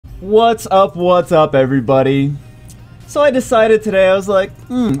What's up everybody? So I decided today, I was like,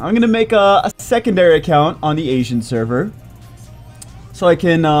 I'm gonna make a secondary account on the Asian server. So I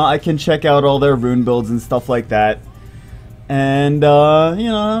can check out all their rune builds and stuff like that. And you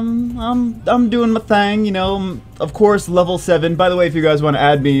know, I'm doing my thing, you know, of course level 7. By the way, if you guys want to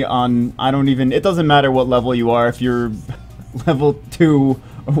add me on, it doesn't matter what level you are. If you're level 2,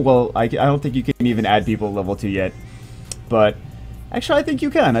 well, I don't think you can even add people level 2 yet. But actually, I think you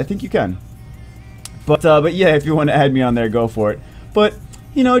can. But yeah, if you want to add me on there, go for it. But,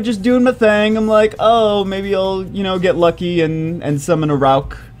 you know, just doing my thing. I'm like, oh, maybe I'll, you know, get lucky and summon a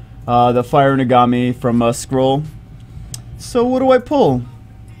Rauk, the Fire Nagami from Scroll. So what do I pull?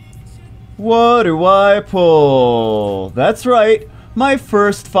 What do I pull? That's right, my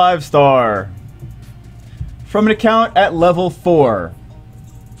first 5-star. From an account at level 4.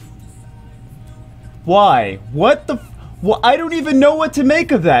 Why? What the... Well, I don't even know what to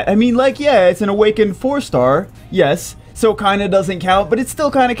make of that. I mean, like, yeah, it's an awakened 4-star, yes, so kinda doesn't count, but it still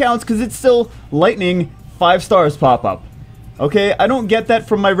kinda counts because it's still lightning 5 stars pop up. Okay, I don't get that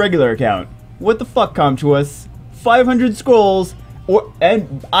from my regular account. What the fuck, Com2us? 500 scrolls,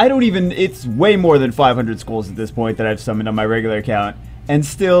 and I don't even, it's way more than 500 scrolls at this point that I've summoned on my regular account, and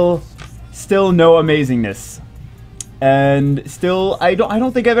still no amazingness. And still, I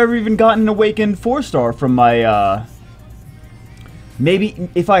don't think I've ever even gotten an awakened 4-star from my, maybe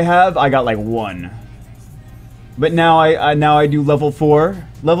if I have, I got like 1. But now I do level 4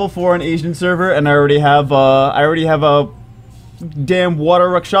 on Asian server, and I already have a damn water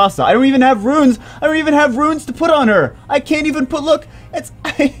Rakshasa. I don't even have runes. I don't even have runes to put on her. I can't even put, look, it's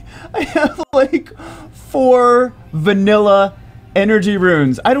I have like 4 vanilla energy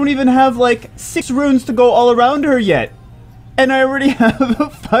runes. I don't even have like 6 runes to go all around her yet. And I already have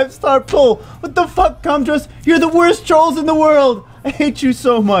a 5-star pull. What the fuck, Com2us? You're the worst trolls in the world. I hate you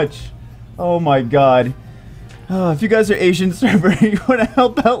so much. Oh my god. If you guys are Asian server, you want to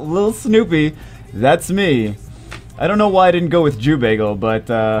help out LilSnoopy, that's me. I don't know why I didn't go with Jew Bagel, but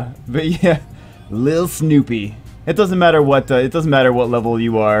yeah, LilSnoopy. It doesn't matter what level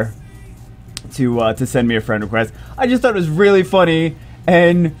you are to send me a friend request. I just thought it was really funny,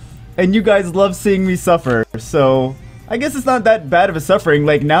 and you guys love seeing me suffer. So I guess it's not that bad of a suffering.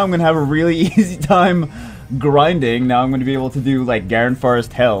 Like, now I'm gonna have a really easy time grinding. Now I'm gonna be able to do like Garen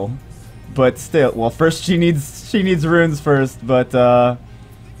Forest Hell, but still, well, first she needs runes first, but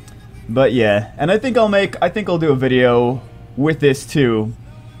yeah, and I think I'll do a video with this too.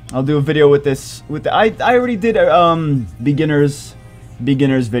 I'll do a video with this I already did beginners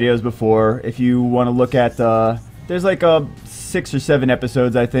videos before. If you want to look at there's like 6 or 7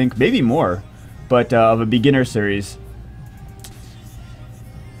 episodes, I think, maybe more, but of a beginner series.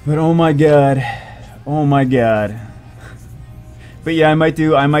 But oh my god. But yeah, I might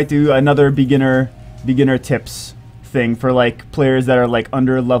do another beginner tips thing for like players that are like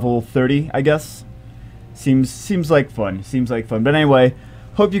under level 30, I guess. Seems like fun. But anyway,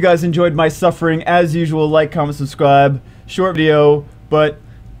 hope you guys enjoyed my suffering. As usual, like, comment, subscribe. Short video, but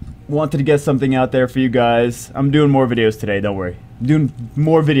wanted to get something out there for you guys. I'm doing more videos today, don't worry. I'm doing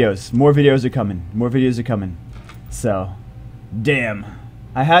more videos. More videos are coming. So, damn.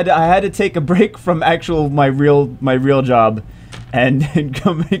 I had to take a break from my real job and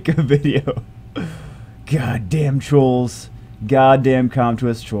go make a video. Goddamn trolls. Goddamn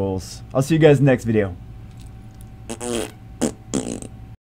Com2us trolls. I'll see you guys next video.